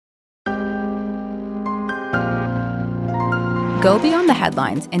Go beyond the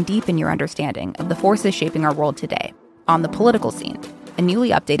headlines and deepen your understanding of the forces shaping our world today on The Political Scene, a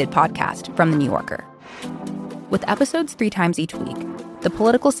newly updated podcast from The New Yorker. With episodes 3 times each week, The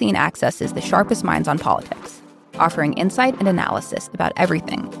Political Scene accesses the sharpest minds on politics, offering insight and analysis about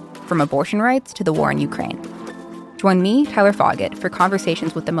everything from abortion rights to the war in Ukraine. Join me, Tyler Foggett, for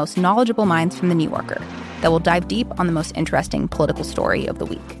conversations with the most knowledgeable minds from The New Yorker that will dive deep on the most interesting political story of the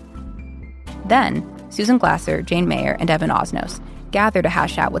week. Then, Susan Glasser, Jane Mayer, and Evan Osnos gather to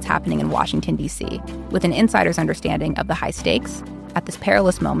hash out what's happening in Washington, D.C., with an insider's understanding of the high stakes at this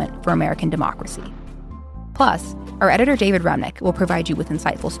perilous moment for American democracy. Plus, our editor David Remnick will provide you with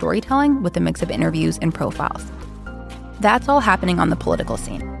insightful storytelling with a mix of interviews and profiles. That's all happening on The Political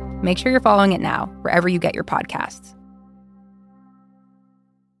Scene. Make sure you're following it now, wherever you get your podcasts.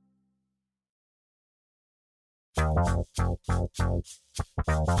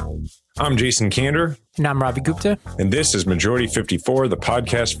 I'm Jason Kander. And I'm Ravi Gupta. And this is Majority 54, the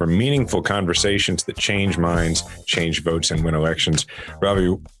podcast for meaningful conversations that change minds, change votes, and win elections.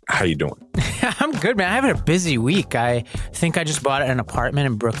 Ravi, how you doing? I'm good, man. I'm having a busy week. I think I just bought an apartment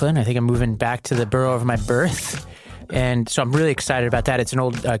in Brooklyn. I think I'm moving back to the borough of my birth. And so I'm really excited about that. It's an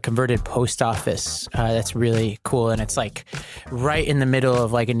old converted post office. That's really cool. And it's like right in the middle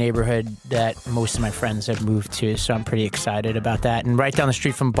of like a neighborhood that most of my friends have moved to. So I'm pretty excited about that. And right down the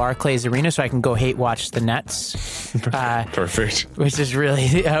street from Barclays Arena, so I can go hate watch the Nets. Perfect. Which is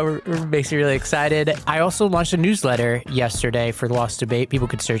really, makes me really excited. I also launched a newsletter yesterday for The Lost Debate. People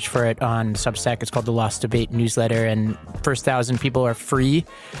could search for it on Substack. It's called The Lost Debate Newsletter. And first 1,000 people are free.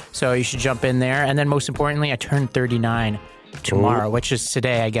 So you should jump in there. And then most importantly, I turned 39 tomorrow, which is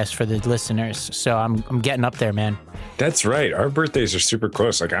today, I guess, for the listeners. So I'm getting up there, man. That's right. Our birthdays are super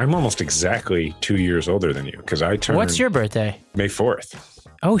close. Like I'm almost exactly 2 years older than you because I turned. What's your birthday? May 4th.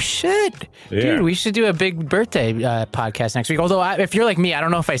 Oh, shit. Yeah. Dude, we should do a big birthday podcast next week. Although if you're like me, I don't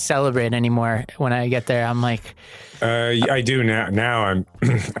know if I celebrate anymore when I get there. I'm like... I do now. Now I'm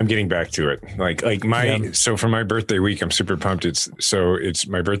getting back to it. So for my birthday week, I'm super pumped. It's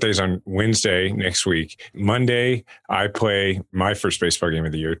my birthday's on Wednesday next week. Monday, I play my first baseball game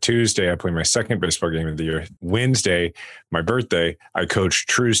of the year. Tuesday, I play my second baseball game of the year. Wednesday, my birthday, I coach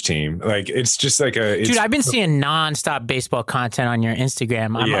True's team. Like it's just like dude, I've been seeing nonstop baseball content on your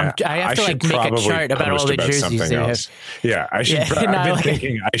Instagram. I have to like make a chart about all the jerseys they have. Yeah, I should. I've been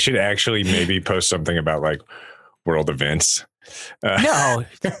thinking I should actually maybe post something about like world events. No,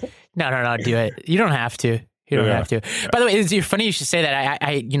 do it. You don't have to. You don't have to. By the way, it's funny you should say that.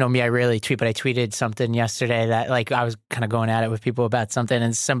 I rarely tweet, but I tweeted something yesterday that like I was kind of going at it with people about something,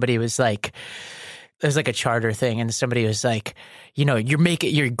 and somebody was like, there's like a charter thing, and somebody was like, you're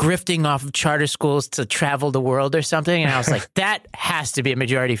grifting off of charter schools to travel the world or something, and I was like, that has to be a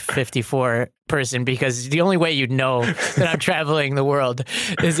majority 54 person, because the only way you'd know that I'm traveling the world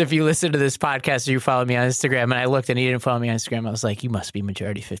is if you listen to this podcast or you follow me on Instagram. And I looked and he didn't follow me on Instagram. I was like, you must be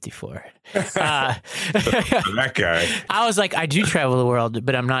majority 54. That guy. I was like, I do travel the world,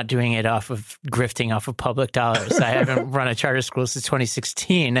 but I'm not doing it off of grifting off of public dollars. I haven't run a charter school since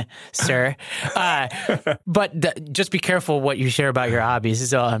 2016, sir. But just be careful what you share about your hobbies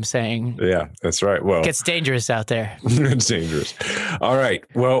is all I'm saying. Yeah, that's right. Well, it gets dangerous out there. It's dangerous. All right.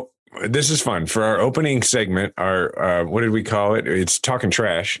 Well, this is fun. For our opening segment, our what did we call it? It's Talking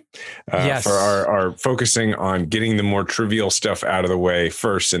Trash. Yes. For our focusing on getting the more trivial stuff out of the way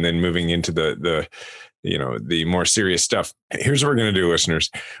first, and then moving into the more serious stuff. Here's what we're going to do,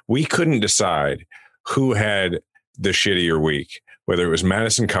 listeners. We couldn't decide who had the shittier week, whether it was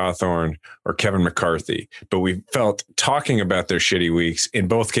Madison Cawthorn or Kevin McCarthy, but we felt talking about their shitty weeks in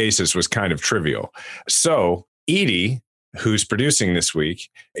both cases was kind of trivial. So Edie, who's producing this week,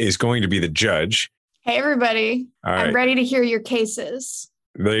 is going to be the judge. Hey, everybody. I'm ready to hear your cases.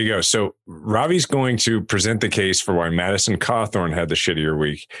 There you go. So Ravi's going to present the case for why Madison Cawthorn had the shittier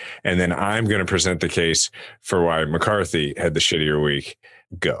week. And then I'm going to present the case for why McCarthy had the shittier week.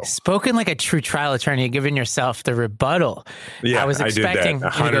 Go. Spoken like a true trial attorney, giving yourself the rebuttal. Yeah, I was expecting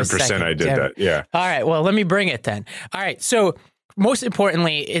 100% I did that. Yeah. All right. Well, let me bring it then. All right. So most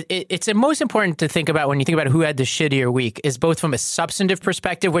importantly, it's most important to think about when you think about who had the shittier week is both from a substantive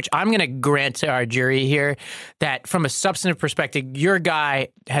perspective, which I'm going to grant to our jury here, that from a substantive perspective, your guy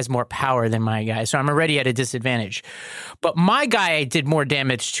has more power than my guy. So I'm already at a disadvantage. But my guy did more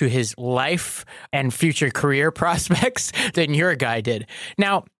damage to his life and future career prospects than your guy did.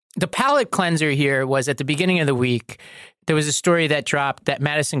 Now, the palate cleanser here was at the beginning of the week. There was a story that dropped that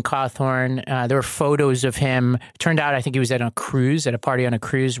Madison Cawthorn, there were photos of him. Turned out, I think he was at a party on a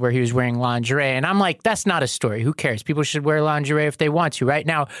cruise where he was wearing lingerie. And I'm like, that's not a story. Who cares? People should wear lingerie if they want to. Right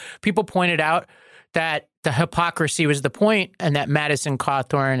now, people pointed out that the hypocrisy was the point, and that Madison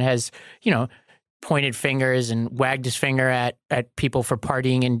Cawthorn has, pointed fingers and wagged his finger at people for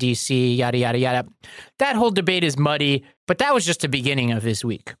partying in D.C., yada, yada, yada. That whole debate is muddy, but that was just the beginning of his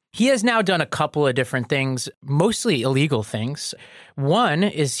week. He has now done a couple of different things, mostly illegal things. One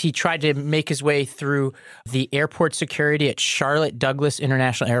is he tried to make his way through the airport security at Charlotte Douglas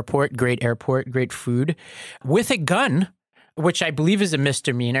International Airport, great food, with a gun, which I believe is a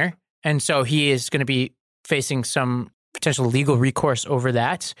misdemeanor. And so he is going to be facing some potential legal recourse over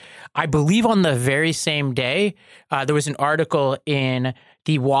that. I believe on the very same day, there was an article in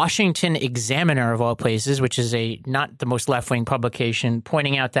the Washington Examiner, of all places, which is not the most left-wing publication,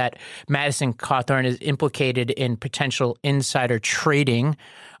 pointing out that Madison Cawthorn is implicated in potential insider trading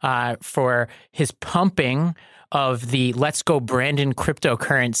for his pumping of the Let's Go Brandon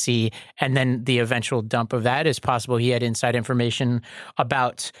cryptocurrency, and then the eventual dump of that. Is possible he had inside information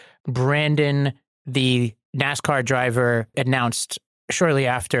about Brandon, the NASCAR driver, announced shortly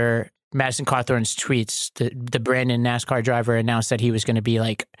after Madison Cawthorn's tweets, the Brandon NASCAR driver announced that he was going to be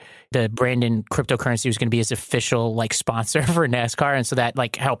the Brandon cryptocurrency was going to be his official sponsor for NASCAR. And so that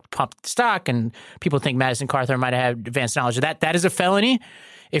helped pump the stock, and people think Madison Cawthorn might have had advanced knowledge of that. That is a felony.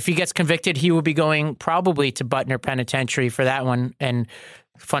 If he gets convicted, he will be going probably to Butner Penitentiary for that one. And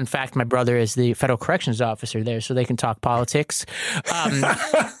fun fact, my brother is the federal corrections officer there, so they can talk politics.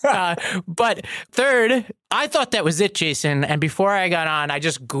 But third, I thought that was it, Jason. And before I got on, I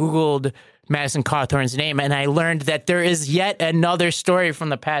just Googled Madison Cawthorn's name, and I learned that there is yet another story from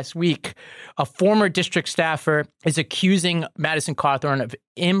the past week. A former district staffer is accusing Madison Cawthorn of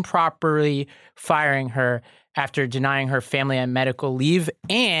improperly firing her after denying her family and medical leave,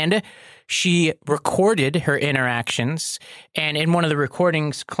 and she recorded her interactions, and in one of the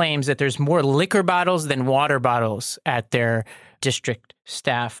recordings claims that there's more liquor bottles than water bottles at their district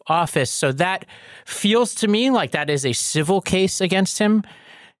staff office. So that feels to me like that is a civil case against him.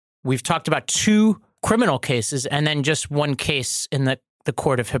 We've talked about 2 criminal cases and then just one case in the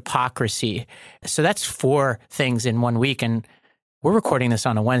court of hypocrisy. So that's 4 things in 1 week, and we're recording this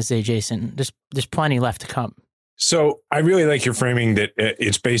on a Wednesday, Jason. There's plenty left to come. So I really like your framing that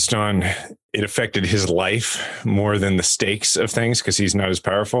it's based on it affected his life more than the stakes of things because he's not as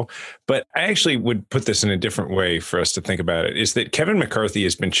powerful. But I actually would put this in a different way for us to think about it, is that Kevin McCarthy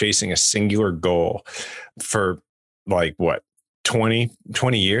has been chasing a singular goal for 20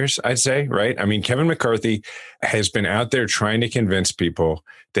 years, I'd say, right? I mean, Kevin McCarthy has been out there trying to convince people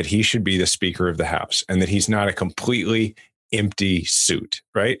that he should be the Speaker of the House and that he's not a completely empty suit,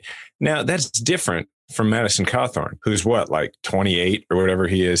 right? Now, that's different from Madison Cawthorn, who's 28 or whatever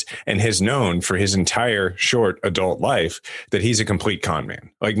he is, and has known for his entire short adult life that he's a complete con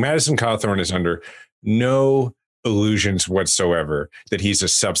man. Madison Cawthorn is under no illusions whatsoever that he's a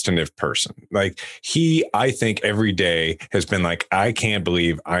substantive person. He, I think, every day has been I can't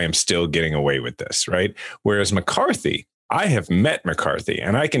believe I am still getting away with this, right? Whereas McCarthy, I have met McCarthy,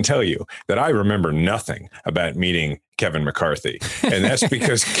 and I can tell you that I remember nothing about meeting Kevin McCarthy. And that's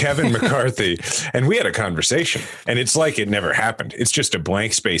because Kevin McCarthy, and we had a conversation, and it's like it never happened. It's just a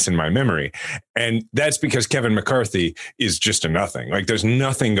blank space in my memory. And that's because Kevin McCarthy is just a nothing. There's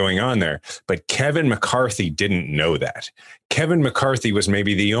nothing going on there. But Kevin McCarthy didn't know that. Kevin McCarthy was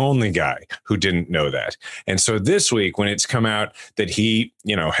maybe the only guy who didn't know that. And so this week, when it's come out that he,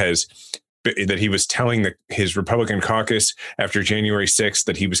 that he was telling his Republican caucus after January 6th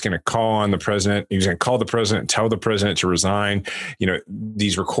that he was going to call on the president. He was going to call the president, tell the president to resign.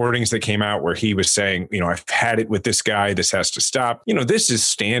 These recordings that came out where he was saying, I've had it with this guy. This has to stop. This is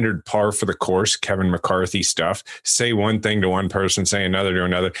standard par for the course, Kevin McCarthy stuff. Say one thing to one person, say another to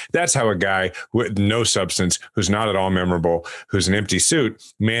another. That's how a guy with no substance, who's not at all memorable, who's an empty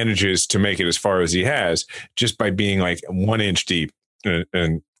suit, manages to make it as far as he has just by being 1 inch deep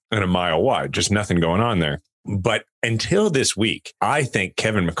and a mile wide, just nothing going on there. But until this week, I think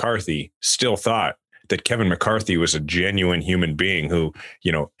Kevin McCarthy still thought that Kevin McCarthy was a genuine human being who,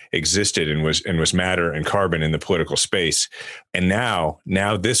 existed and was matter and carbon in the political space. And now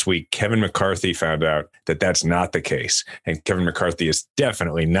this week, Kevin McCarthy found out that that's not the case. And Kevin McCarthy is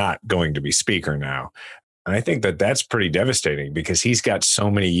definitely not going to be Speaker now. And I think that that's pretty devastating because he's got so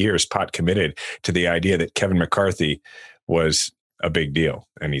many years pot committed to the idea that Kevin McCarthy was a big deal,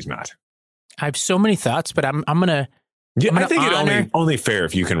 and he's not. I have so many thoughts, but I'm gonna. Yeah, I think it's only fair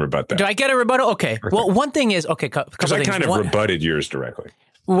if you can rebut that. Do I get a rebuttal? Okay. Well, one thing is because I kind of rebutted yours directly.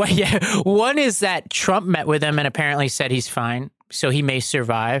 Well, yeah. One is that Trump met with him and apparently said he's fine, so he may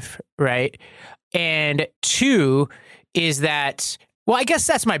survive, right? And 2 is that. Well, I guess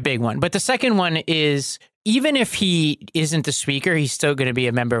that's my big one. But the second one is even if he isn't the speaker, he's still going to be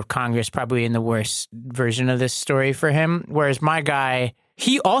a member of Congress, probably in the worst version of this story for him. Whereas my guy,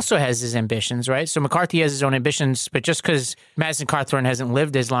 he also has his ambitions, right? So McCarthy has his own ambitions, but just because Madison Cawthorn hasn't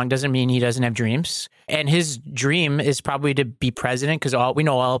lived as long doesn't mean he doesn't have dreams. And his dream is probably to be president, because we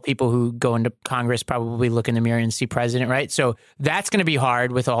know all people who go into Congress probably look in the mirror and see president, right? So that's going to be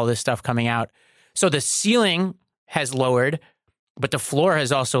hard with all this stuff coming out. So the ceiling has lowered, but the floor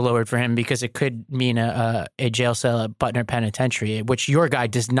has also lowered for him, because it could mean a jail cell at Butner Penitentiary, which your guy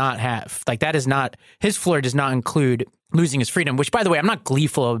does not have. Like, that is not, his floor does not include losing his freedom, which, by the way, I'm not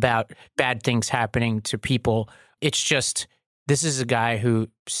gleeful about bad things happening to people. It's just, this is a guy who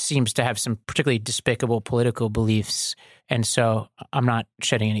seems to have some particularly despicable political beliefs. And so I'm not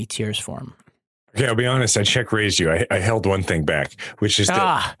shedding any tears for him. Okay, I'll be honest. I check raised you. I held one thing back, which is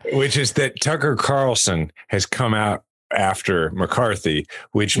that Tucker Carlson has come out after McCarthy,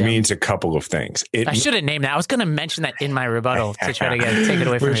 which means a couple of things. I should have named that. I was going to mention that in my rebuttal to try to take it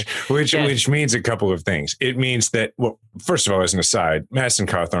away from me. Which means a couple of things. It means that, well, first of all, as an aside, Madison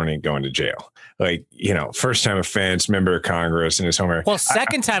Cawthorn ain't going to jail. Like, first time offense, member of Congress in his home area. Well,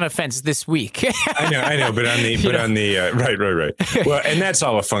 second time offense this week. I know, but on the right. Well, and that's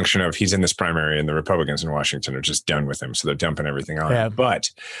all a function of he's in this primary, and the Republicans in Washington are just done with him, so they're dumping everything on him.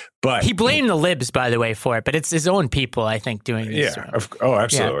 But he blamed the libs, by the way, for it, but it's his own people, I think, doing this. Yeah.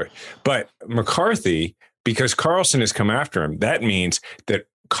 Absolutely. Yeah. But McCarthy, because Carlson has come after him, that means that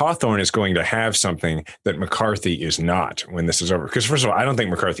Cawthorn is going to have something that McCarthy is not when this is over. Because first of all, I don't think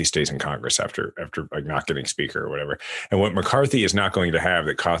McCarthy stays in Congress after like not getting speaker or whatever. And what McCarthy is not going to have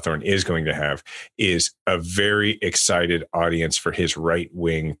that Cawthorn is going to have is a very excited audience for his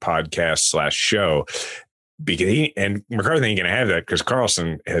right-wing podcast / show. And McCarthy ain't going to have that, because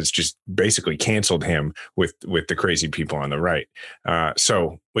Carlson has just basically canceled him with the crazy people on the right.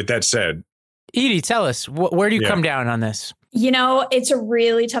 So with that said, Edie, tell us, where do you come down on this? It's a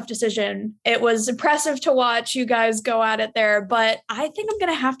really tough decision. It was impressive to watch you guys go at it there, but I think I'm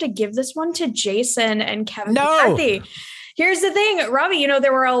going to have to give this one to Jason and Kevin McCarthy. Here's the thing, Robbie,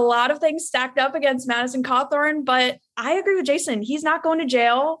 there were a lot of things stacked up against Madison Cawthorn, but I agree with Jason. He's not going to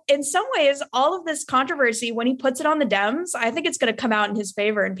jail. In some ways, all of this controversy, when he puts it on the Dems, I think it's going to come out in his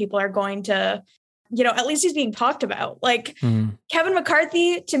favor, and people are going to, at least he's being talked about. Like Kevin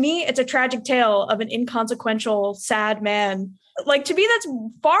McCarthy, to me, it's a tragic tale of an inconsequential, sad man. Like, to me, that's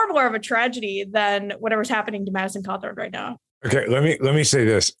far more of a tragedy than whatever's happening to Madison Cawthorn right now. Okay, let me say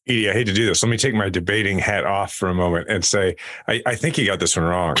this, Edie. I hate to do this. Let me take my debating hat off for a moment and say I think you got this one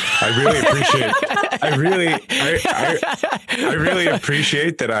wrong. I really appreciate. I really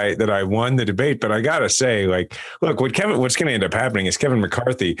appreciate that I won the debate. But I gotta say, like, look, what's going to end up happening is Kevin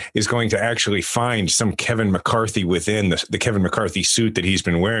McCarthy is going to actually find some Kevin McCarthy within the Kevin McCarthy suit that he's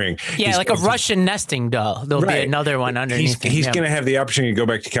been wearing. Yeah, he's like a Russian nesting doll. There'll be another one underneath. He's going to have the opportunity to go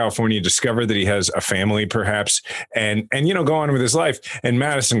back to California, discover that he has a family, perhaps, and go on with his life. And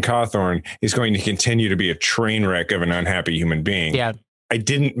Madison Cawthorn is going to continue to be a train wreck of an unhappy human being. Yeah. I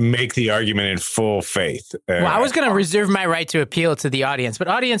didn't make the argument in full faith. Well, I was going to reserve my right to appeal to the audience, but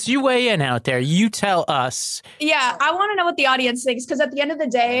audience, you weigh in out there. You tell us. Yeah, I want to know what the audience thinks, because at the end of the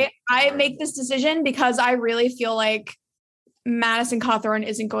day, I make this decision because I really feel like Madison Cawthorn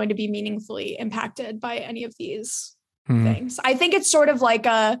isn't going to be meaningfully impacted by any of these things. I think it's sort of like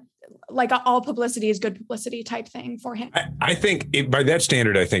a all publicity is good publicity type thing for him. I think by that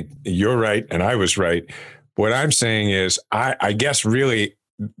standard, I think you're right and I was right. What I'm saying is, I guess really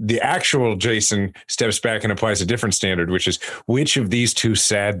the actual Jason steps back and applies a different standard, which is which of these two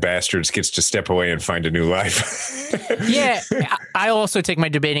sad bastards gets to step away and find a new life. Yeah. I also take my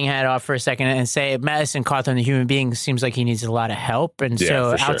debating hat off for a second and say Madison Cawthorn, the human being, seems like he needs a lot of help. And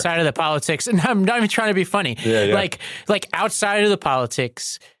so outside of the politics, and I'm not even trying to be funny, like outside of the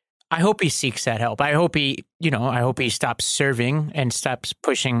politics, I hope he seeks that help. I hope he stops serving and stops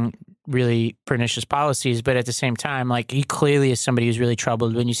pushing really pernicious policies. But at the same time, like, he clearly is somebody who's really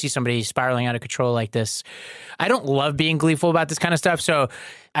troubled. When you see somebody spiraling out of control like this, I don't love being gleeful about this kind of stuff. So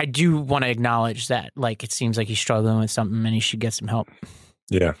I do want to acknowledge that, like, it seems like he's struggling with something and he should get some help.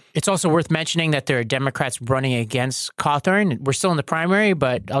 Yeah. It's also worth mentioning that there are Democrats running against Cawthorn. We're still in the primary,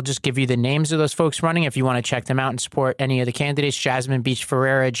 but I'll just give you the names of those folks running if you want to check them out and support any of the candidates: Jasmine Beach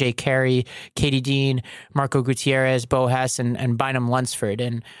Ferreira, Jay Carey, Katie Dean, Marco Gutierrez, Bo Hess, and Bynum Lunsford.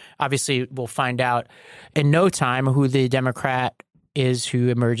 And obviously we'll find out in no time who the Democrat is who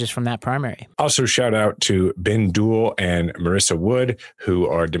emerges from that primary. Also, shout out to Ben Duell and Marissa Wood, who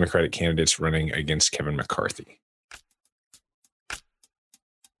are Democratic candidates running against Kevin McCarthy.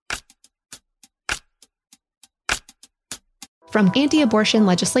 From anti-abortion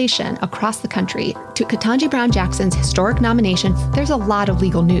legislation across the country to Ketanji Brown Jackson's historic nomination, there's a lot of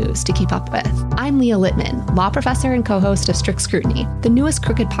legal news to keep up with. I'm Leah Littman, law professor and co-host of Strict Scrutiny, the newest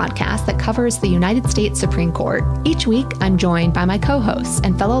Crooked podcast that covers the United States Supreme Court. Each week, I'm joined by my co-hosts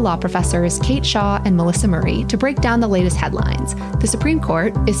and fellow law professors Kate Shaw and Melissa Murray to break down the latest headlines. The Supreme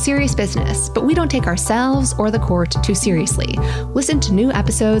Court is serious business, but we don't take ourselves or the court too seriously. Listen to new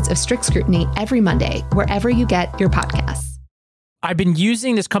episodes of Strict Scrutiny every Monday, wherever you get your podcasts. I've been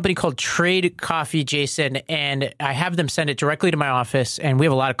using this company called Trade Coffee, Jason, and I have them send it directly to my office, and we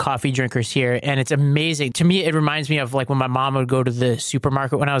have a lot of coffee drinkers here, and it's amazing. To me, it reminds me of like when my mom would go to the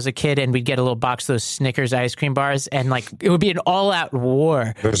supermarket when I was a kid, and we'd get a little box of those Snickers ice cream bars, and like it would be an all-out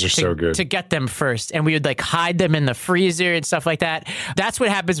war. Those are so good. To get them first, and we would like hide them in the freezer and stuff like that. That's what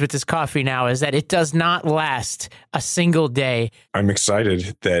happens with this coffee now, is that it does not last a single day. I'm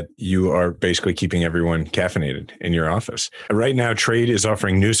excited that you are basically keeping everyone caffeinated in your office. Right now, Trade is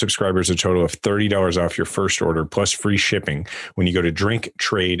offering new subscribers a total of $30 off your first order plus free shipping when you go to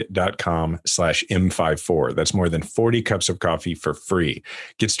drinktrade.com/M54. That's more than 40 cups of coffee for free.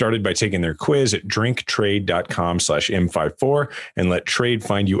 Get started by taking their quiz at drinktrade.com/M54 and let Trade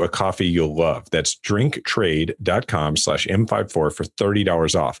find you a coffee you'll love. That's drinktrade.com/M54 for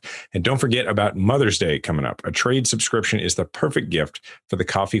 $30 off. And don't forget about Mother's Day coming up. A Trade subscription is the perfect gift for the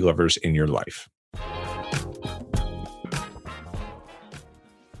coffee lovers in your life.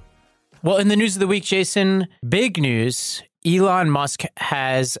 Well, in the news of the week, Jason, big news. Elon Musk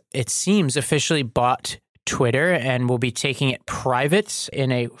has, it seems, officially bought Twitter and will be taking it private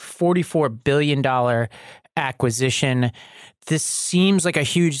in a $44 billion acquisition. This seems like a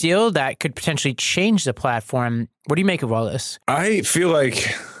huge deal that could potentially change the platform. What do you make of all this? I feel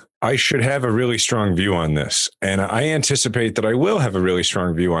like I should have a really strong view on this, and I anticipate that I will have a really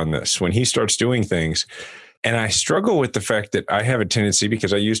strong view on this when he starts doing things. And I struggle with the fact that I have a tendency,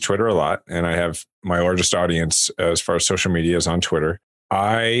 because I use Twitter a lot and I have my largest audience as far as social media is on Twitter.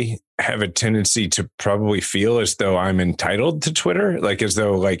 I have a tendency to probably feel as though I'm entitled to Twitter, like as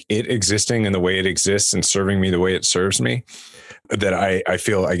though like it existing in the way it exists and serving me the way it serves me, that I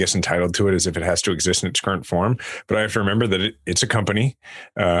feel, I guess, entitled to it as if it has to exist in its current form. But I have to remember that it's a company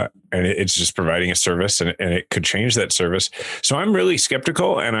and it's just providing a service, and it could change that service. So I'm really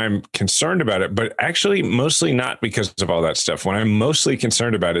skeptical and I'm concerned about it, but actually mostly not because of all that stuff. What I'm mostly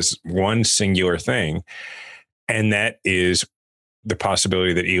concerned about is one singular thing, and that is the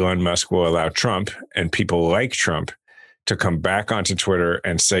possibility that Elon Musk will allow Trump and people like Trump to come back onto Twitter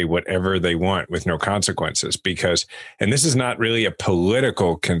and say whatever they want with no consequences. Because, and this is not really a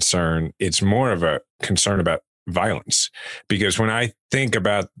political concern, it's more of a concern about violence. Because when I think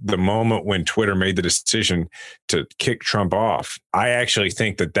about the moment when Twitter made the decision to kick Trump off, I actually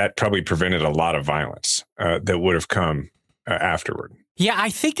think that probably prevented a lot of violence that would have come afterward. Yeah, I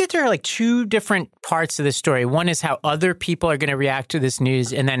think that there are like two different parts of this story. One is how other people are going to react to this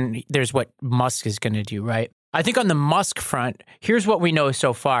news, and then there's what Musk is going to do, right? I think on the Musk front, here's what we know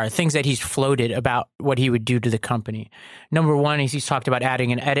so far, things that he's floated about what he would do to the company. Number one is he's talked about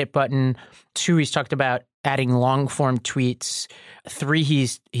adding an edit button. Two, he's talked about adding long-form tweets. Three,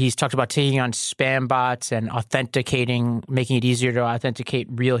 he's talked about taking on spam bots and authenticating, making it easier to authenticate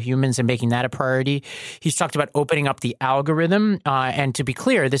real humans and making that a priority. He's talked about opening up the algorithm. And to be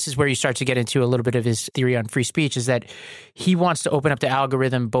clear, this is where you start to get into a little bit of his theory on free speech, is that he wants to open up the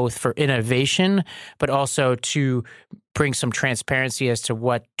algorithm both for innovation, but also to bring some transparency as to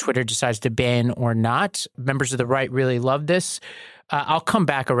what Twitter decides to ban or not. Members of the right really love this. I'll come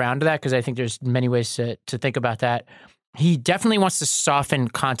back around to that because I think there's many ways to think about that. He definitely wants to soften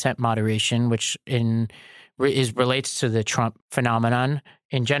content moderation, which relates to the Trump phenomenon.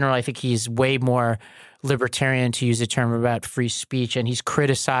 In general, I think he's way more libertarian, to use a term, about free speech, and he's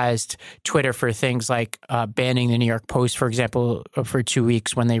criticized Twitter for things like banning the New York Post, for example, for 2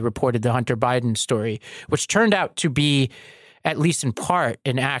 weeks when they reported the Hunter Biden story, which turned out to be, at least in part,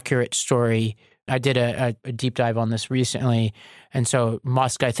 an accurate story. I did a deep dive on this recently. And so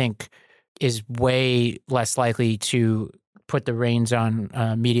Musk, I think, is way less likely to put the reins on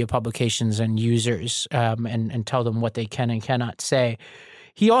media publications and users and tell them what they can and cannot say.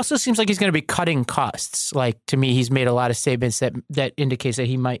 He also seems like he's going to be cutting costs. Like, to me, he's made a lot of statements that indicates that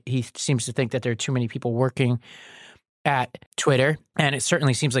he seems to think that there are too many people working at Twitter. And it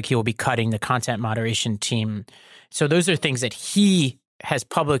certainly seems like he will be cutting the content moderation team. So those are things that he has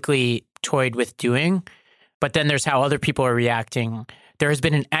publicly toyed with doing. But then there's how other people are reacting there has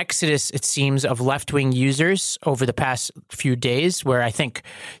been an exodus, it seems, of left-wing users over the past few days, where I think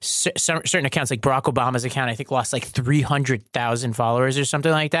certain accounts, like Barack Obama's account, I think lost like 300,000 followers or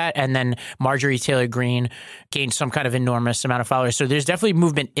something like that. And then Marjorie Taylor Greene gained some kind of enormous amount of followers. So there's definitely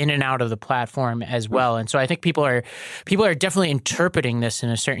movement in and out of the platform as well. And so I think people are definitely interpreting this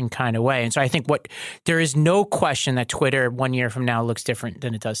in a certain kind of way. And so I think there is no question that Twitter 1 year from now looks different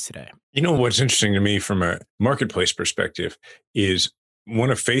than it does today. You know, what's interesting to me from a marketplace perspective is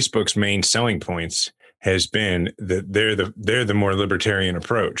one of Facebook's main selling points has been that they're the more libertarian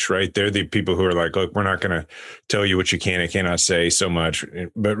approach, right? They're the people who are like, look, we're not going to tell you what you can and cannot say so much.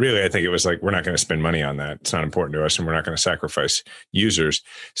 But really, I think it was like, we're not going to spend money on that. It's not important to us, and we're not going to sacrifice users.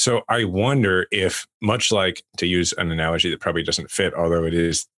 So I wonder if, much like, to use an analogy that probably doesn't fit, although it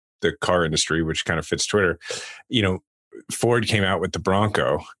is the car industry, which kind of fits Twitter, you know, Ford came out with the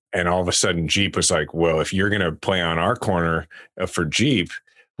Bronco, and all of a sudden Jeep was like, well, if you're going to play on our corner for Jeep,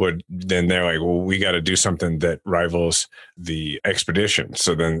 then they're like, well, we got to do something that rivals the Expedition.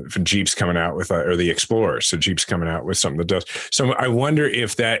 So then Jeep's coming out with, or the Explorer. So Jeep's coming out with something that does. So I wonder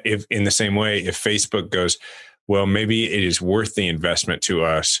if in the same way, if Facebook goes, well, maybe it is worth the investment to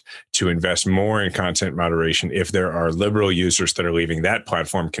us to invest more in content moderation. If there are liberal users that are leaving that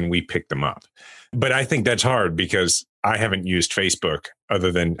platform, can we pick them up? But I think that's hard because I haven't used Facebook, other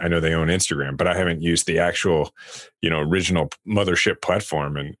than I know they own Instagram, but I haven't used the actual, original mothership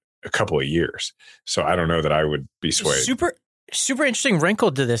platform in a couple of years. So I don't know that I would be swayed. Super interesting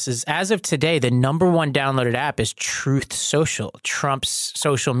wrinkle to this is, as of today, the number one downloaded app is Truth Social, Trump's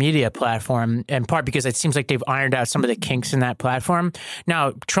social media platform, in part because it seems like they've ironed out some of the kinks in that platform.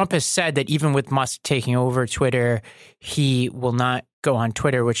 Now, Trump has said that even with Musk taking over Twitter, he will not go on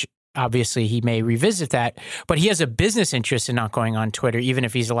Twitter, which obviously he may revisit that, but he has a business interest in not going on Twitter, even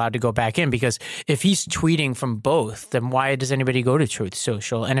if he's allowed to go back in, because if he's tweeting from both, then why does anybody go to Truth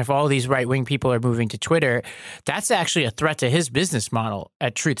Social? And if all these right-wing people are moving to Twitter, that's actually a threat to his business model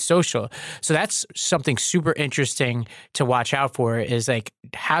at Truth Social. So that's something super interesting to watch out for, is like,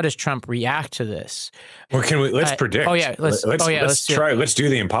 how does Trump react to this? Or let's predict. Let's do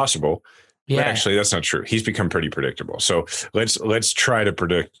the impossible. Yeah. Actually, that's not true. He's become pretty predictable. So let's try to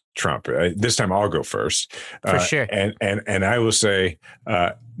predict Trump. This time I'll go first. For sure. And I will say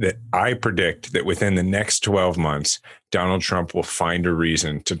that I predict that within the next 12 months, Donald Trump will find a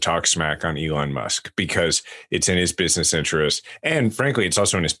reason to talk smack on Elon Musk, because it's in his business interest. And frankly, it's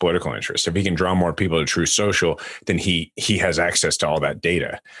also in his political interest. If he can draw more people to Truth Social, then he has access to all that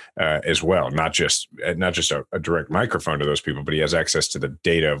data as well. Not just a direct microphone to those people, but he has access to the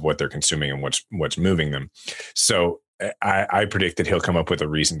data of what they're consuming and what's moving them. So I predict that he'll come up with a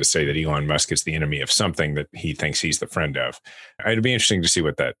reason to say that Elon Musk is the enemy of something that he thinks he's the friend of. It'd be interesting to see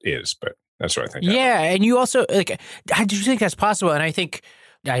what that is, but that's what I think. Yeah, and you also, I do think that's possible, and I think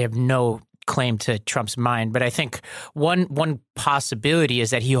I have no claim to Trump's mind, but I think one possibility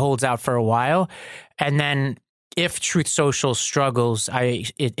is that he holds out for a while, and then if Truth Social struggles,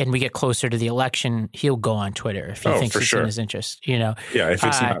 and we get closer to the election, he'll go on Twitter if he thinks it's in his interest. Yeah, if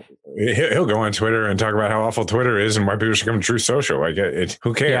it's not, he'll go on Twitter and talk about how awful Twitter is and why people should come to Truth Social.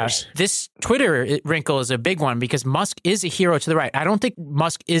 Who cares? Yeah. This Twitter wrinkle is a big one because Musk is a hero to the right. I don't think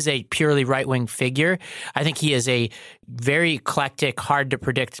Musk is a purely right-wing figure. I think he is a very eclectic, hard to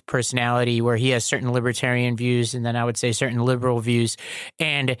predict personality where he has certain libertarian views and then I would say certain liberal views,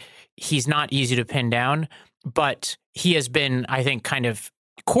 and he's not easy to pin down. But he has been, I think, kind of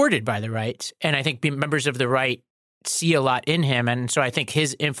courted by the right. And I think members of the right see a lot in him. And so I think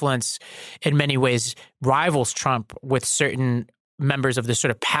his influence in many ways rivals Trump with certain members of the sort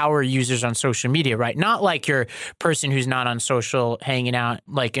of power users on social media, right? Not like your person who's not on social hanging out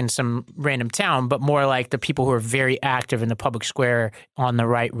like in some random town, but more like the people who are very active in the public square on the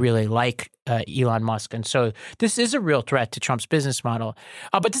right really like Elon Musk. And so this is a real threat to Trump's business model.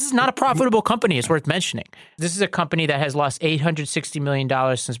 But this is not a profitable company. It's worth mentioning. This is a company that has lost $860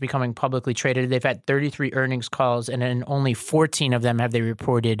 million since becoming publicly traded. They've had 33 earnings calls, and in only 14 of them have they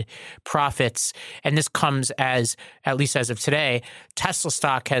reported profits. And this comes as, at least as of today, Tesla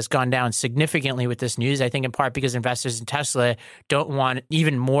stock has gone down significantly with this news, I think in part because investors in Tesla don't want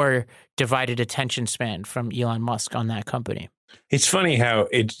even more divided attention span from Elon Musk on that company. It's funny how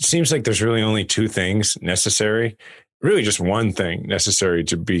it seems like there's really only two things necessary, really just one thing necessary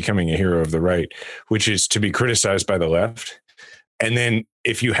to becoming a hero of the right, which is to be criticized by the left. And then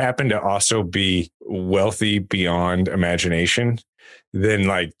if you happen to also be wealthy beyond imagination, then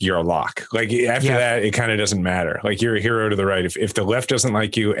you're a lock. After that, it kind of doesn't matter. You're a hero to the right. If the left doesn't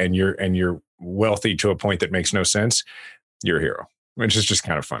like you and you're wealthy to a point that makes no sense, you're a hero, which is just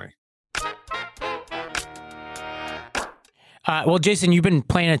kind of funny. Well, Jason, you've been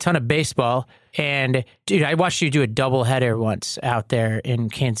playing a ton of baseball. And dude, I watched you do a doubleheader once out there in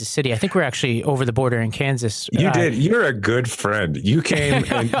Kansas City. I think we're actually over the border in Kansas. You did. You're a good friend. You came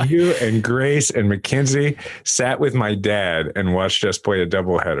and you and Grace and Mackenzie sat with my dad and watched us play a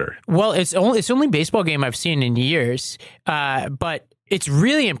doubleheader. Well, it's the only baseball game I've seen in years, but it's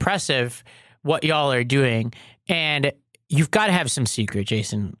really impressive what y'all are doing. And you've got to have some secret,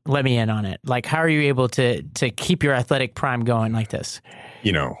 Jason. Let me in on it. Like, how are you able to keep your athletic prime going like this?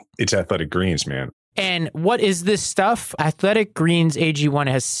 You know, it's Athletic Greens, man. And what is this stuff? Athletic Greens AG1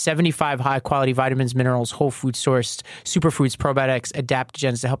 has 75 high-quality vitamins, minerals, whole food sourced, superfoods, probiotics,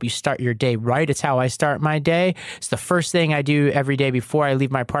 adaptogens to help you start your day right. It's how I start my day. It's the first thing I do every day before I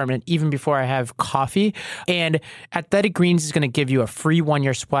leave my apartment, even before I have coffee. And Athletic Greens is going to give you a free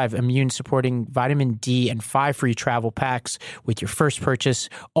 1-year supply of immune-supporting vitamin D and 5 free travel packs with your first purchase.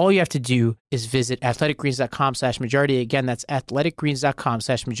 All you have to do is visit athleticgreens.com/majority. Again, that's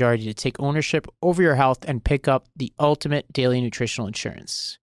athleticgreens.com/majority to take ownership over your health and pick up the ultimate daily nutritional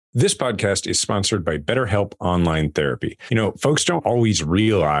insurance. This podcast is sponsored by BetterHelp Online Therapy. You know, folks don't always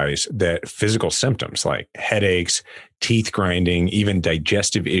realize that physical symptoms like headaches, teeth grinding, even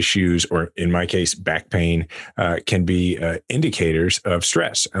digestive issues, or in my case, back pain, can be indicators of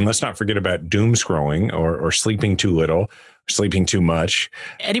stress. And let's not forget about doom scrolling or sleeping too little, sleeping too much.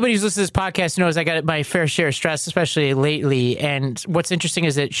 Anybody who's listened to this podcast knows I got my fair share of stress, especially lately. And what's interesting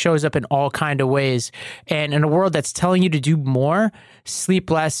is it shows up in all kinds of ways. And in a world that's telling you to do more, sleep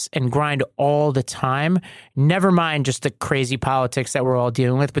less, and grind all the time, never mind just the crazy politics that we're all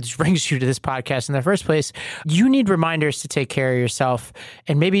dealing with, but this brings you to this podcast in the first place. You need reminders to take care of yourself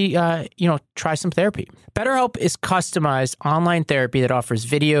and maybe, try some therapy. BetterHelp is customized online therapy that offers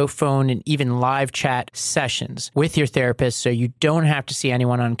video, phone, and even live chat sessions with your therapist, so you don't have to see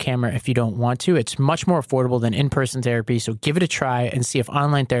anyone on camera if you don't want to. It's much more affordable than in-person therapy, so give it a try and see if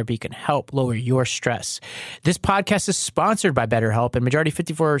online therapy can help lower your stress. This podcast is sponsored by BetterHelp, and Majority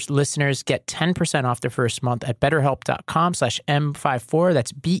 54 listeners get 10% off their first month at betterhelp.com/M54.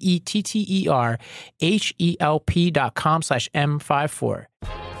 That's BETTERHELP.com/M54.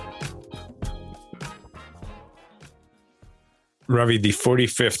 Ravi, the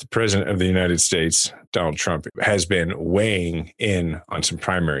 45th president of the United States, Donald Trump, has been weighing in on some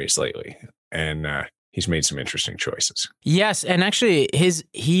primaries lately, and he's made some interesting choices. Yes, and actually,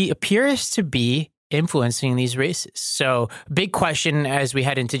 he appears to be influencing these races. So, big question as we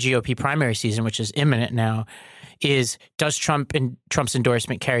head into GOP primary season, which is imminent now, is does Trump's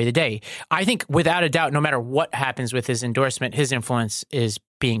endorsement carry the day? I think without a doubt, no matter what happens with his endorsement, his influence is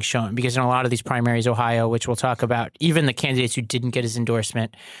being shown, because in a lot of these primaries, Ohio, which we'll talk about, even the candidates who didn't get his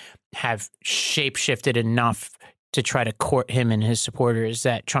endorsement have shape-shifted enough to try to court him and his supporters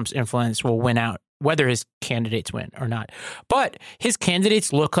that Trump's influence will win out, whether his candidates win or not. But his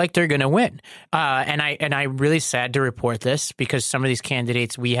candidates look like they're going to win. And I'm really sad to report this, because some of these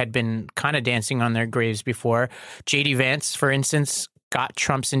candidates, we had been kind of dancing on their graves before. J.D. Vance, for instance, got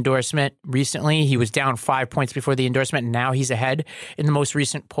Trump's endorsement recently. He was down 5 points before the endorsement, and now he's ahead in the most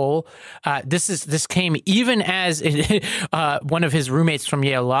recent poll. This came even as one of his roommates from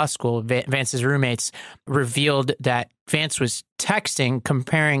Yale Law School, Vance's roommates, revealed that Vance was texting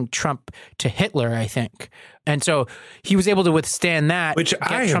comparing Trump to Hitler, I think. And so he was able to withstand that. Which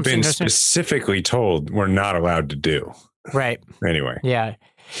I have been specifically told we're not allowed to do. Right. Anyway. Yeah.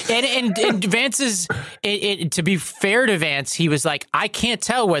 And Vance's, to be fair to Vance, he was like, I can't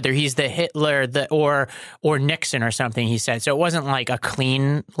tell whether he's the Hitler or Nixon or something, he said. So it wasn't like a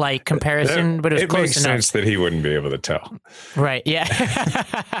clean comparison, but it was close enough. It makes sense that he wouldn't be able to tell. Right. Yeah.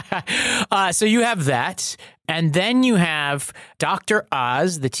 So you have that. And then you have Dr.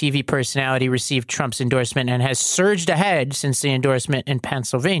 Oz, the TV personality, received Trump's endorsement and has surged ahead since the endorsement in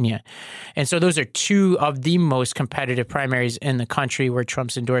Pennsylvania. And so those are two of the most competitive primaries in the country where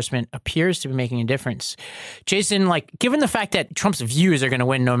Trump's endorsement appears to be making a difference. Jason, given the fact that Trump's views are going to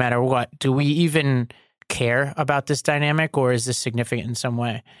win no matter what, do we even care about this dynamic, or is this significant in some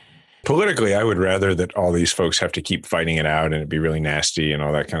way? Politically, I would rather that all these folks have to keep fighting it out and it'd be really nasty and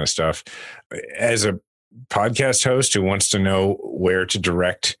all that kind of stuff. As a podcast host who wants to know where to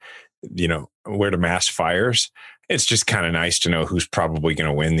direct, where to mass fires, it's just kind of nice to know who's probably going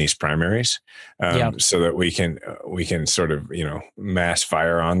to win these primaries, so that we can sort of, mass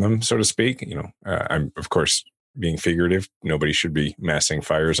fire on them, so to speak. I'm, of course, being figurative. Nobody should be massing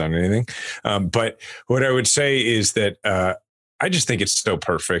fires on anything. But what I would say is that I just think it's so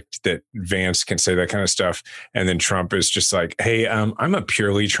perfect that Vance can say that kind of stuff. And then Trump is just like, hey, I'm a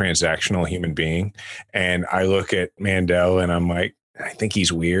purely transactional human being. And I look at Mandel and I'm like, I think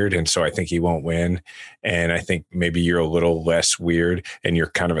he's weird. And so I think he won't win. And I think maybe you're a little less weird and you're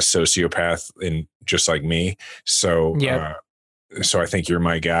kind of a sociopath and just like me. So, so I think you're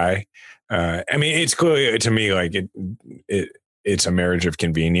my guy. I mean, it's clearly to me, like it's a marriage of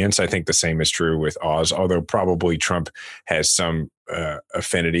convenience. I think the same is true with Oz, although probably Trump has some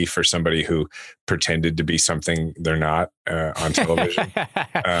affinity for somebody who pretended to be something they're not on television.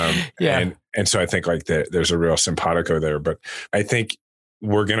 And so I think like there's a real simpatico there, but I think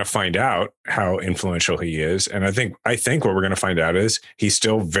we're going to find out how influential he is. And I think what we're going to find out is he's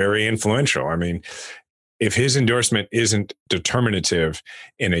still very influential. I mean, if his endorsement isn't determinative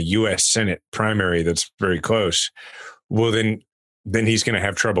in a U.S. Senate primary that's very close, well, then he's going to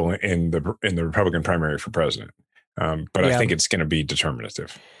have trouble in the Republican primary for president. But I think it's going to be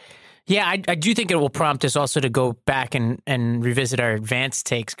determinative. Yeah, I do think it will prompt us also to go back and revisit our advanced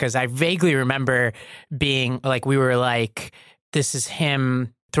takes, because I vaguely remember being like, we were like, this is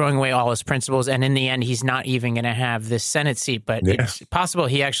him throwing away all his principles, and in the end, he's not even going to have this Senate seat. But it's possible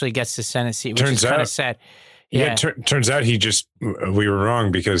he actually gets the Senate seat, which is kind of sad. Yeah, turns out we were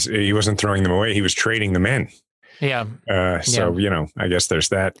wrong because he wasn't throwing them away; he was trading them in. Yeah. I guess there's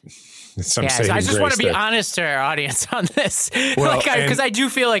that. So I just want to be honest to our audience on this, because I do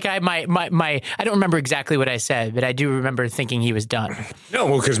feel like I don't remember exactly what I said, but I do remember thinking he was done. No,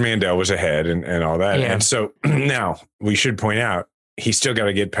 well, because Mandel was ahead and all that, and so now we should point out he's still got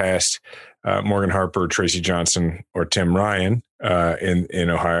to get past Morgan Harper, Tracy Johnson, or Tim Ryan in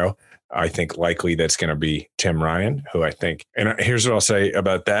Ohio. I think likely that's going to be Tim Ryan, who I think. And here's what I'll say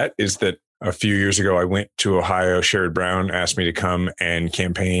about that is that a few years ago, I went to Ohio. Sherrod Brown asked me to come and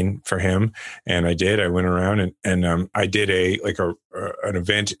campaign for him, and I did. I went around and I did an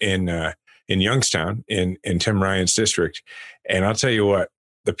event in Youngstown in Tim Ryan's district. And I'll tell you what,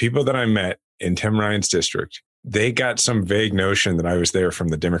 the people that I met in Tim Ryan's district, they got some vague notion that I was there from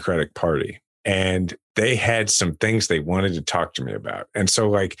the Democratic Party. And they had some things they wanted to talk to me about. And so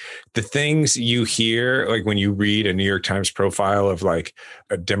like the things you hear, like when you read a New York Times profile of like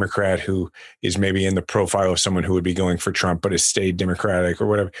a Democrat who is maybe in the profile of someone who would be going for Trump, but has stayed Democratic or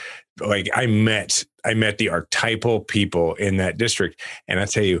whatever. Like I met the archetypal people in that district. And I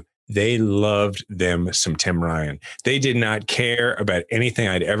tell you, they loved them some Tim Ryan. They did not care about anything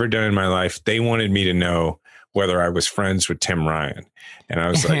I'd ever done in my life. They wanted me to know whether I was friends with Tim Ryan. And I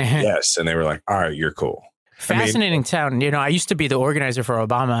was like, yes. And they were like, all right, you're cool. Fascinating town. I used to be the organizer for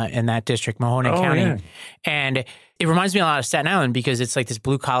Obama in that district, Mahoning County. Yeah. And it reminds me a lot of Staten Island because it's like this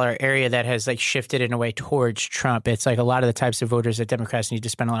blue collar area that has like shifted in a way towards Trump. It's like a lot of the types of voters that Democrats need to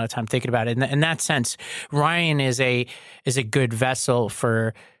spend a lot of time thinking about it. And in that sense, Ryan is a good vessel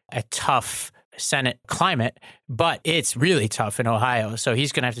for a tough Senate climate, but it's really tough in Ohio. So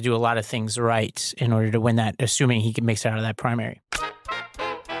he's going to have to do a lot of things right in order to win that, assuming he makes it out of that primary.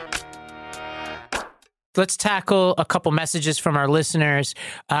 Let's tackle a couple messages from our listeners.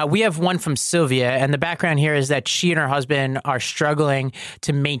 We have one from Sylvia, and the background here is that she and her husband are struggling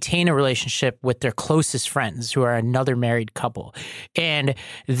to maintain a relationship with their closest friends, who are another married couple. And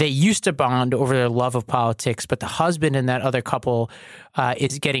they used to bond over their love of politics, but the husband in that other couple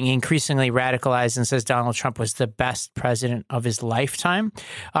is getting increasingly radicalized and says Donald Trump was the best president of his lifetime.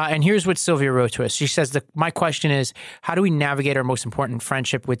 And here's what Sylvia wrote to us. She says, my question is, how do we navigate our most important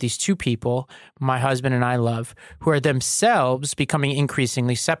friendship with these two people, my husband and I love, who are themselves becoming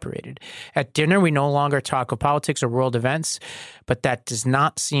increasingly separated? At dinner, we no longer talk of politics or world events, but that does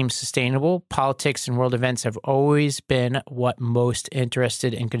not seem sustainable. Politics and world events have always been what most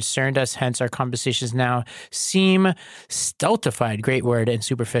interested and concerned us. Hence, our conversations now seem stultified, great word, and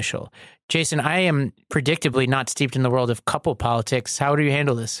superficial. Jason, I am predictably not steeped in the world of couple politics. How do you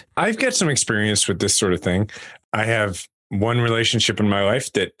handle this? I've got some experience with this sort of thing. I have one relationship in my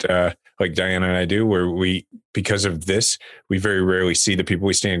life that like Diana and I do, where because of this, we very rarely see the people.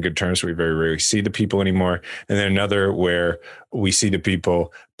 We stay in good terms. We very rarely see the people anymore. And then another where we see the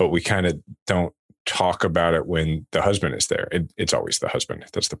people, but we kind of don't talk about it when the husband is there. It's always the husband.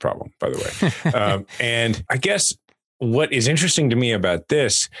 That's the problem, by the way. And I guess what is interesting to me about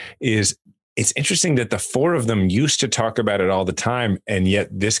this is it's interesting that the four of them used to talk about it all the time. And yet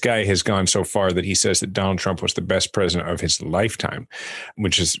this guy has gone so far that he says that Donald Trump was the best president of his lifetime,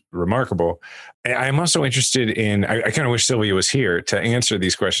 which is remarkable. I'm also interested in, I kind of wish Sylvia was here to answer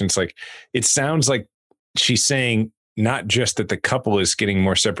these questions. Like, it sounds like she's saying not just that the couple is getting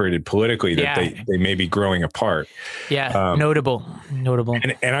more separated politically, that they may be growing apart. Yeah, notable.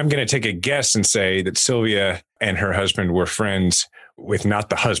 And I'm going to take a guess and say that Sylvia and her husband were friends with not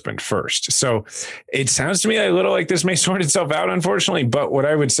the husband first. So it sounds to me a little like this may sort itself out, unfortunately. But what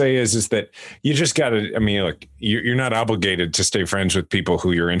I would say is that you just got to, I mean, look, you're not obligated to stay friends with people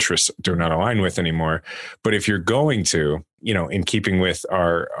who your interests do not align with anymore. But if you're going to, in keeping with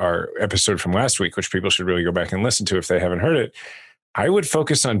our episode from last week, which people should really go back and listen to if they haven't heard it, I would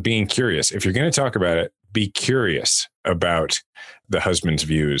focus on being curious. If you're going to talk about it, be curious about the husband's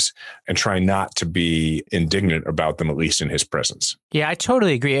views and try not to be indignant about them, at least in his presence. Yeah, I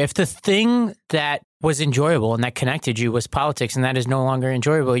totally agree. If the thing that was enjoyable and that connected you was politics and that is no longer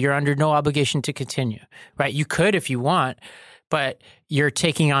enjoyable, you're under no obligation to continue, right? You could if you want, but you're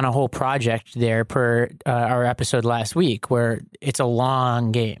taking on a whole project there per our episode last week where it's a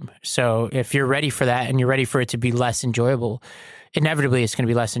long game. So if you're ready for that and you're ready for it to be less enjoyable, inevitably it's going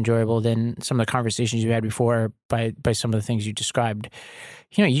to be less enjoyable than some of the conversations you had before by some of the things you described.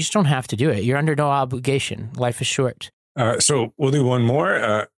 You just don't have to do it. You're under no obligation. Life is short. So we'll do one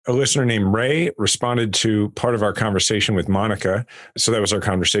more. A listener named Ray responded to part of our conversation with Monica. So that was our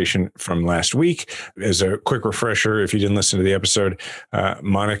conversation from last week. As a quick refresher, if you didn't listen to the episode,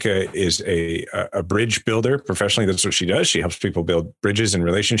 Monica is a bridge builder professionally. That's what she does. She helps people build bridges and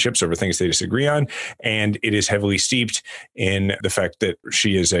relationships over things they disagree on. And it is heavily steeped in the fact that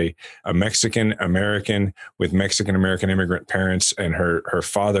she is a Mexican American with Mexican American immigrant parents, and her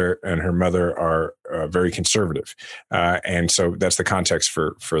father and her mother are very conservative. And so that's the context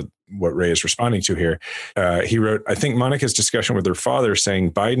for what Ray is responding to here. He wrote, I think Monica's discussion with her father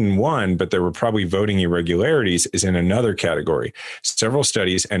saying Biden won, but there were probably voting irregularities is in another category. Several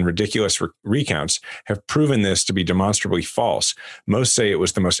studies and ridiculous recounts have proven this to be demonstrably false. Most say it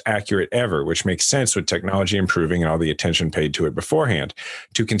was the most accurate ever, which makes sense with technology improving and all the attention paid to it beforehand.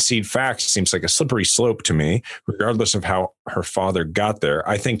 To concede facts seems like a slippery slope to me, regardless of how her father got there.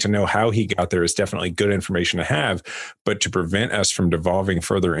 I think to know how he got there is definitely good information to have, but to prevent us from devolving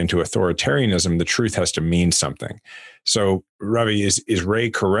further into authoritarianism, the truth has to mean something. So, Ravi, is Ray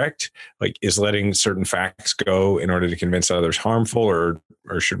correct? Like, is letting certain facts go in order to convince others harmful, or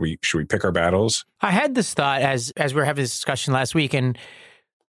should we pick our battles? I had this thought as we were having this discussion last week, and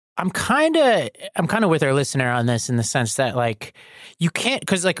I'm kind of with our listener on this in the sense that, like, you can't,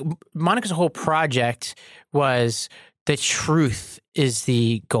 because like Monica's whole project was the truth is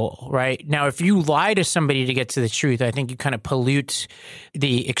the goal, right? Now, if you lie to somebody to get to the truth, I think you kind of pollute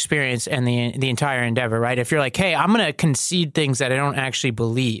the experience and the entire endeavor, right? If you're like, hey, I'm going to concede things that I don't actually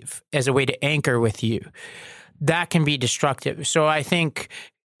believe as a way to anchor with you, that can be destructive. So I think,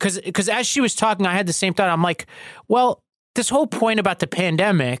 because as she was talking, I had the same thought. I'm like, well, this whole point about the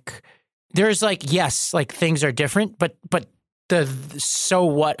pandemic, there's like, yes, like things are different, but the so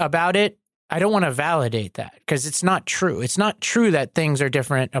what about it? I don't want to validate that because it's not true. It's not true that things are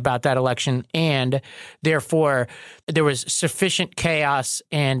different about that election, and therefore there was sufficient chaos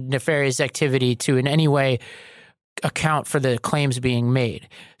and nefarious activity to in any way account for the claims being made.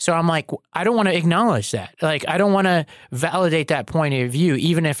 So I'm like, I don't want to acknowledge that. Like, I don't want to validate that point of view,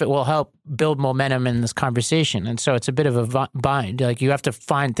 even if it will help build momentum in this conversation. And so it's a bit of a bind. Like, you have to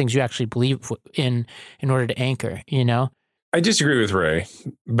find things you actually believe in order to anchor, I disagree with Ray,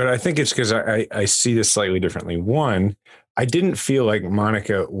 but I think it's because I see this slightly differently. One, I didn't feel like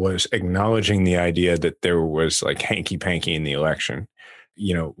Monica was acknowledging the idea that there was like hanky-panky in the election,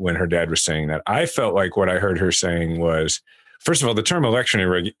 when her dad was saying that. I felt like what I heard her saying was, first of all, the term election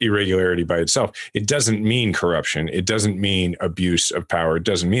irregularity by itself, it doesn't mean corruption. It doesn't mean abuse of power. It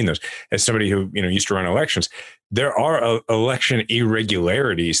doesn't mean those. As somebody who, used to run elections, there are election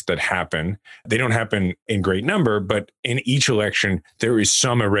irregularities that happen. They don't happen in great number, but in each election, there is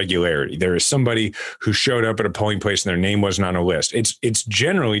some irregularity. There is somebody who showed up at a polling place and their name wasn't on a list. It's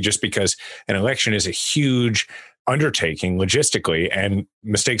generally just because an election is a huge undertaking logistically, and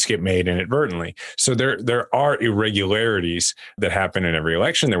mistakes get made inadvertently. So there are irregularities that happen in every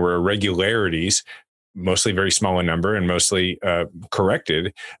election. There were irregularities, mostly very small in number and mostly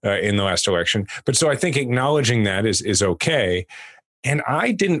corrected in the last election. But so I think acknowledging that is okay. And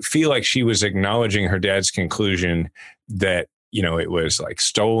I didn't feel like she was acknowledging her dad's conclusion that it was like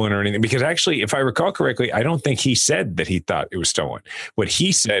stolen or anything, because actually, if I recall correctly, I don't think he said that he thought it was stolen. What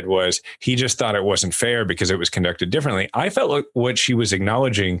he said was he just thought it wasn't fair because it was conducted differently. I felt like what she was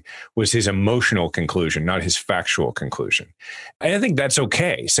acknowledging was his emotional conclusion, not his factual conclusion. And I think that's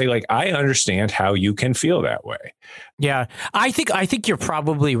okay. Say, like, I understand how you can feel that way. Yeah, I think you're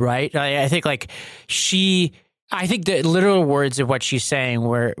probably right. I think I think the literal words of what she's saying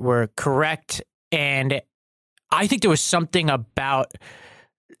were correct, and I think there was something about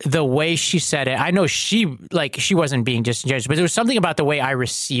the way she said it, I know she wasn't being disingenuous, but there was something about the way I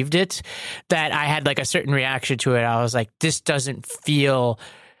received it that I had like a certain reaction to it. I was like, this doesn't feel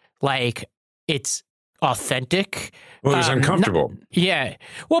like it's authentic. Well, it was uncomfortable. Yeah.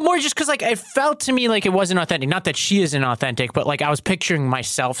 Well, more just because like it felt to me like it wasn't authentic. Not that she isn't authentic, but like I was picturing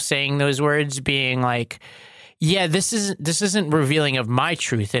myself saying those words, being like, yeah, this isn't revealing of my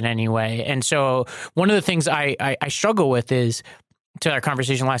truth in any way. And so one of the things I struggle with is, to our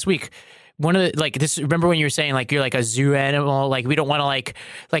conversation last week, one of the, like this, remember when you were saying like you're like a zoo animal, like we don't want to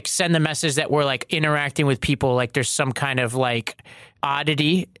like send the message that we're like interacting with people like there's some kind of like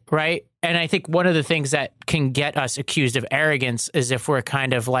oddity, right? And I think one of the things that can get us accused of arrogance is if we're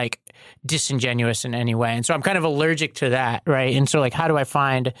kind of like disingenuous in any way. And so I'm kind of allergic to that, right? And so like, how do I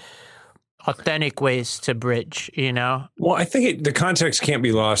find authentic ways to bridge, you know? Well, I think the context can't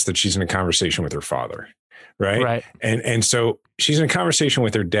be lost that she's in a conversation with her father. Right. And so she's in a conversation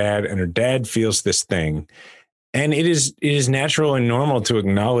with her dad, and her dad feels this thing. And it is natural and normal to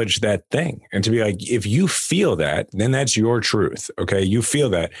acknowledge that thing and to be like, if you feel that, then that's your truth. Okay. You feel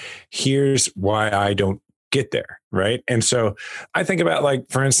that. Here's why I don't get there. Right. And so I think about, like,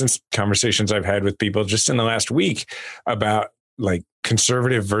 for instance, conversations I've had with people just in the last week about like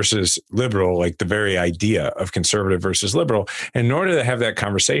conservative versus liberal, like the very idea of conservative versus liberal. And in order to have that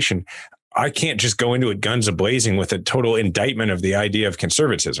conversation, I can't just go into it guns a-blazing with a total indictment of the idea of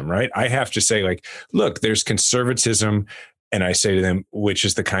conservatism, right? I have to say, like, look, there's conservatism. And I say to them, which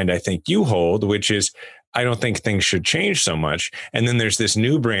is the kind I think you hold, which is, I don't think things should change so much. And then there's this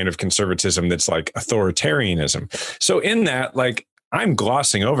new brand of conservatism that's like authoritarianism. So in that, like, I'm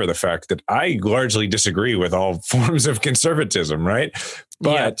glossing over the fact that I largely disagree with all forms of conservatism, right?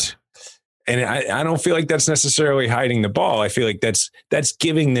 But, and I don't feel like that's necessarily hiding the ball. I feel like that's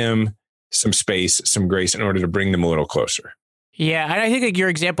giving them some space, some grace in order to bring them a little closer. Yeah, and I think like your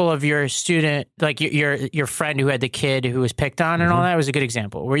example of your student, like your friend who had the kid who was picked on and all that was a good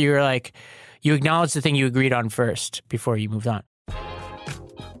example where you were like, you acknowledged the thing you agreed on first before you moved on.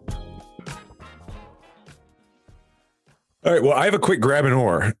 All right. Well, I have a quick grab and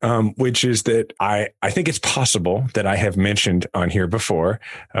or, which is that I think it's possible that I have mentioned on here before.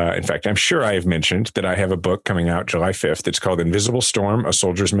 In fact, I'm sure I have mentioned that I have a book coming out July 5th. It's called Invisible Storm, A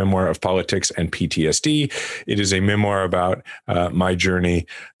Soldier's Memoir of Politics and PTSD. It is a memoir about my journey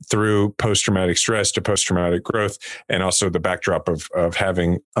through post-traumatic stress to post-traumatic growth, and also the backdrop of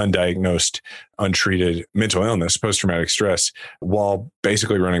having undiagnosed, untreated mental illness, post-traumatic stress, while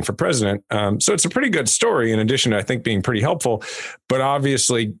basically running for president. So it's a pretty good story, in addition to, I think, being pretty helpful. But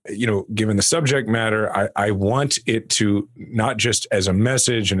obviously, you know, given the subject matter, I want it to not just as a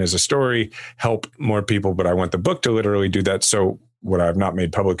message and as a story help more people, but I want the book to literally do that. So what I've not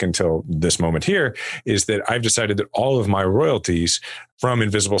made public until this moment here is that I've decided that all of my royalties from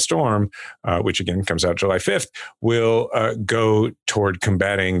Invisible Storm, which again comes out July 5th, will go toward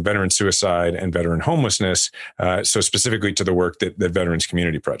combating veteran suicide and veteran homelessness. So specifically to the work that the Veterans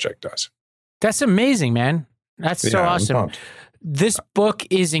Community Project does. That's amazing, man. That's so awesome. This book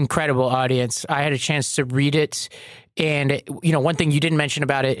is incredible, audience. I had a chance to read it. And, you know, one thing you didn't mention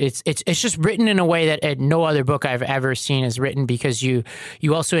about it, it's just written in a way that no other book I've ever seen is written, because you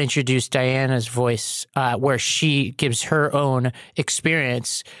also introduce Diana's voice, where she gives her own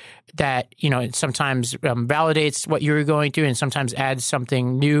experience that, you know, sometimes validates what you were going through and sometimes adds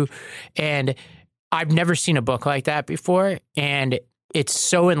something new. And I've never seen a book like that before. And it's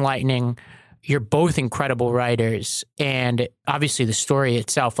so enlightening. You're both incredible writers. And obviously the story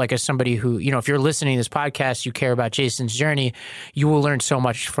itself, like as somebody who, you know, if you're listening to this podcast, you care about Jason's journey, you will learn so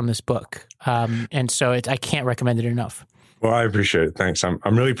much from this book. And so I can't recommend it enough. Well, I appreciate it. Thanks. I'm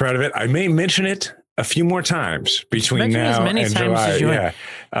really proud of it. I may mention it a few more times between now and July.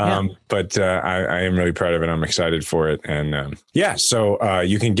 But I am really proud of it. I'm excited for it. And so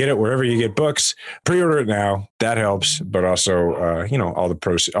you can get it wherever you get books. Pre-order it now. That helps. But also, you know, all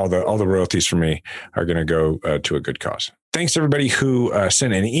the royalties for me are going to go to a good cause. Thanks to everybody who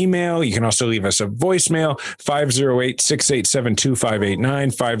sent an email. You can also leave us a voicemail,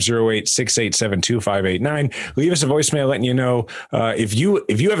 508-687-2589, 508-687-2589. Leave us a voicemail letting you know if you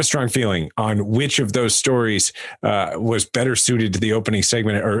have a strong feeling on which of those stories was better suited to the opening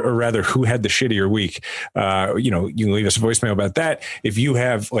segment, or rather who had the shittier week. You know, you can leave us a voicemail about that. If you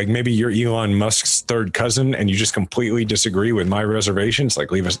have, like, maybe you're Elon Musk's third cousin and you just completely disagree with my reservations,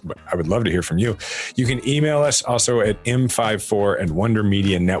 like, leave us. I would love to hear from you. You can email us also at M54 and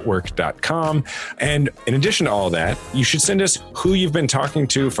WonderMediaNetwork.com. And in addition to all that, you should send us who you've been talking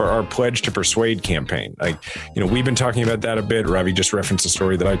to for our Pledge to Persuade campaign. We've been talking about that a bit. Ravi just referenced a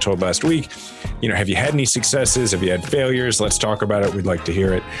story that I told last week. Have you had any successes? Have you had failures? Let's talk about it. We'd like to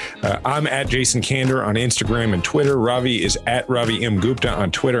hear it. I'm at Jason Kander on Instagram and Twitter. Ravi is at Ravi M. Gupta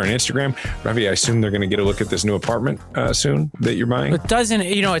on Twitter and Instagram. Ravi, I assume they're going to get a look at this new apartment soon that you're buying? It doesn't,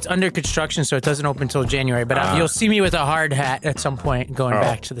 it's under construction, so it doesn't open until January. But you'll see me with a hard hat at some point going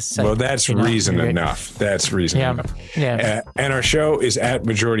back to the site. Well, that's reason enough. That's reason enough. Yeah. And our show is at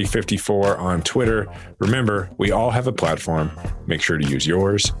Majority54 on Twitter. Remember, we all have a platform. Make sure to use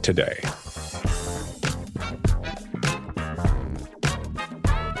yours today.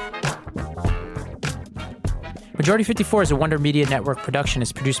 Majority 54 is a Wonder Media Network production.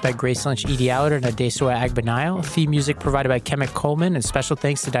 It's produced by Grace Lynch, Edie Allard, and Adesoa Agbanile. Theme music provided by Kemet Coleman, and special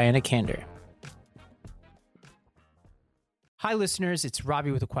thanks to Diana Kander. Hi, listeners. It's Robbie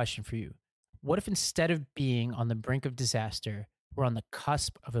with a question for you. What if instead of being on the brink of disaster, we're on the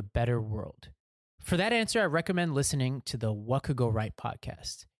cusp of a better world? For that answer, I recommend listening to the What Could Go Right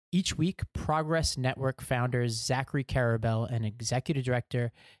podcast. Each week, Progress Network founders Zachary Karabell and executive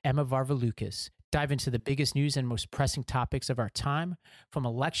director Emma Varvaloucas dive into the biggest news and most pressing topics of our time, from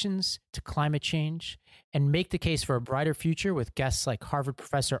elections to climate change, and make the case for a brighter future with guests like Harvard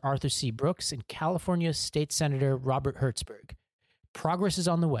professor Arthur C. Brooks and California State Senator Robert Hertzberg. Progress is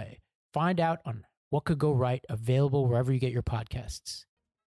on the way. Find out on What Could Go Right, available wherever you get your podcasts.